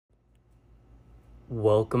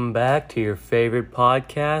Welcome back to your favorite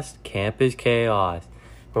podcast, Campus Chaos,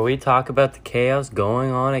 where we talk about the chaos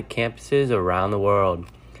going on at campuses around the world.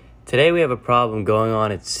 Today we have a problem going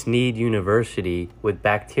on at Sneed University with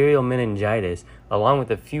bacterial meningitis, along with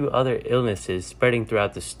a few other illnesses spreading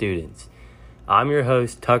throughout the students. I'm your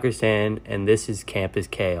host, Tucker Sand, and this is Campus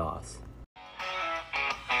Chaos.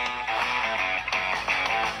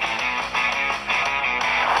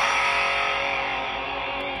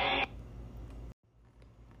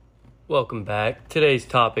 Welcome back. Today's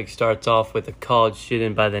topic starts off with a college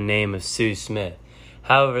student by the name of Sue Smith.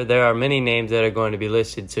 However, there are many names that are going to be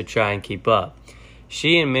listed, so try and keep up.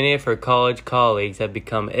 She and many of her college colleagues have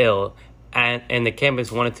become ill, and the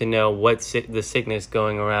campus wanted to know what the sickness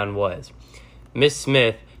going around was. Miss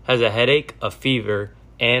Smith has a headache, a fever,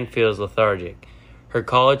 and feels lethargic. Her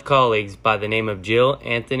college colleagues by the name of Jill,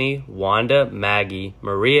 Anthony, Wanda, Maggie,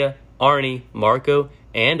 Maria, Arnie, Marco,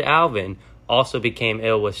 and Alvin also became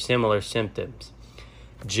ill with similar symptoms.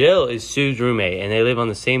 Jill is Sue's roommate, and they live on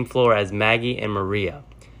the same floor as Maggie and Maria.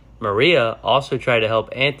 Maria also tried to help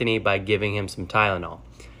Anthony by giving him some Tylenol.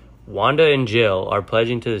 Wanda and Jill are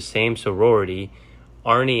pledging to the same sorority.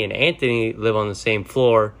 Arnie and Anthony live on the same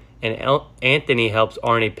floor, and Anthony helps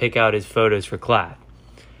Arnie pick out his photos for class.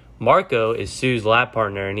 Marco is Sue's lab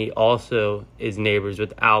partner, and he also is neighbors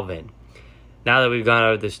with Alvin. Now that we've gone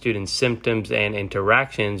over the students' symptoms and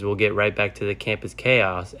interactions, we'll get right back to the campus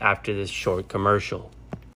chaos after this short commercial.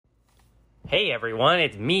 Hey everyone,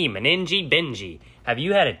 it's me, Meningy Benji. Have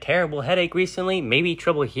you had a terrible headache recently, maybe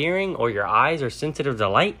trouble hearing, or your eyes are sensitive to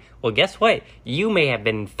light? Well, guess what? You may have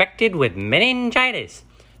been infected with meningitis.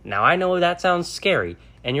 Now I know that sounds scary,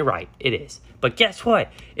 and you're right, it is. But guess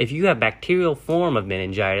what? If you have bacterial form of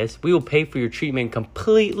meningitis, we will pay for your treatment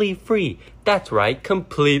completely free. That's right,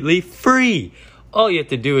 completely free. All you have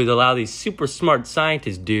to do is allow these super smart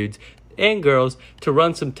scientist dudes and girls to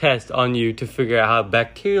run some tests on you to figure out how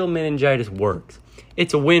bacterial meningitis works.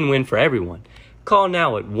 It's a win-win for everyone. Call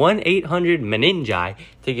now at 1-800-MENINGI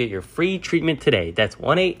to get your free treatment today. That's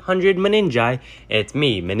 1-800-MENINGI, and it's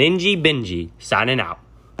me, Meningy Benji, signing out.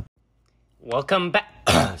 Welcome back.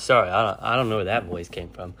 Sorry, I don't know where that voice came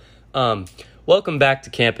from. Welcome back to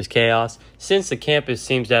Campus Chaos. Since the campus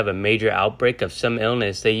seems to have a major outbreak of some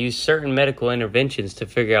illness, they used certain medical interventions to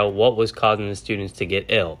figure out what was causing the students to get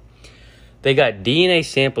ill. They got DNA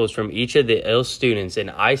samples from each of the ill students and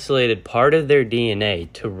isolated part of their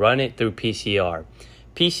DNA to run it through PCR.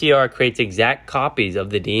 PCR creates exact copies of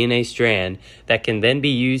the DNA strand that can then be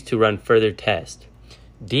used to run further tests.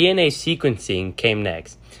 DNA sequencing came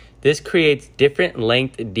next. This creates different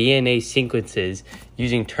length DNA sequences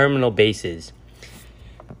using terminal bases.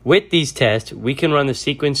 With these tests, we can run the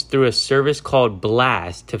sequence through a service called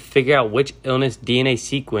BLAST to figure out which illness DNA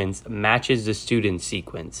sequence matches the student's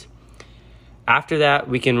sequence. After that,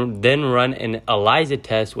 we can then run an ELISA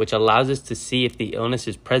test, which allows us to see if the illness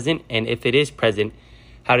is present, and if it is present,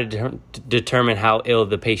 how to determine how ill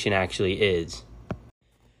the patient actually is.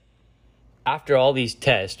 After all these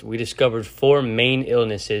tests, we discovered 4 main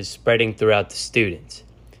illnesses spreading throughout the students.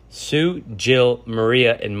 Sue, Jill,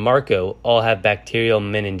 Maria, and Marco all have bacterial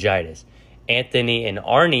meningitis. Anthony and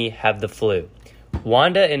Arnie have the flu.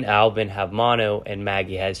 Wanda and Alvin have mono, and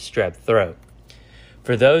Maggie has strep throat.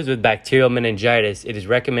 For those with bacterial meningitis, it is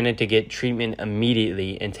recommended to get treatment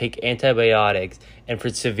immediately and take antibiotics, and for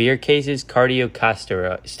severe cases,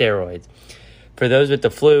 corticosteroids. For those with the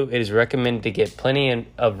flu, it is recommended to get plenty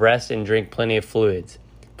of rest and drink plenty of fluids.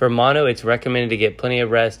 For mono, it's recommended to get plenty of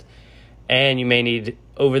rest, and you may need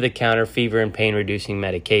over-the-counter fever and pain-reducing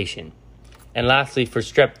medication. And lastly, for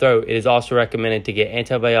strep throat, it is also recommended to get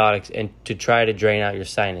antibiotics and to try to drain out your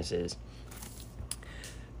sinuses.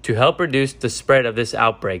 To help reduce the spread of this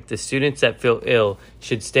outbreak, the students that feel ill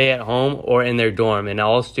should stay at home or in their dorm, and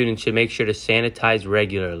all students should make sure to sanitize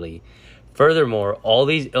regularly. Furthermore, all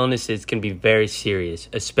these illnesses can be very serious,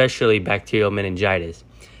 especially bacterial meningitis.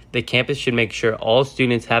 The campus should make sure all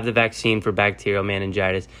students have the vaccine for bacterial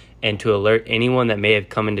meningitis and to alert anyone that may have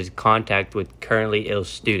come into contact with currently ill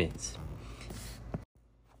students.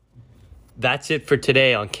 That's it for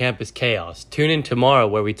today on Campus Chaos. Tune in tomorrow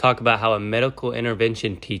where we talk about how a medical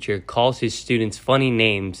intervention teacher calls his students funny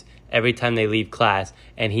names every time they leave class,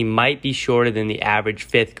 and he might be shorter than the average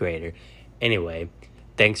 5th grader. Anyway,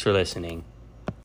 thanks for listening.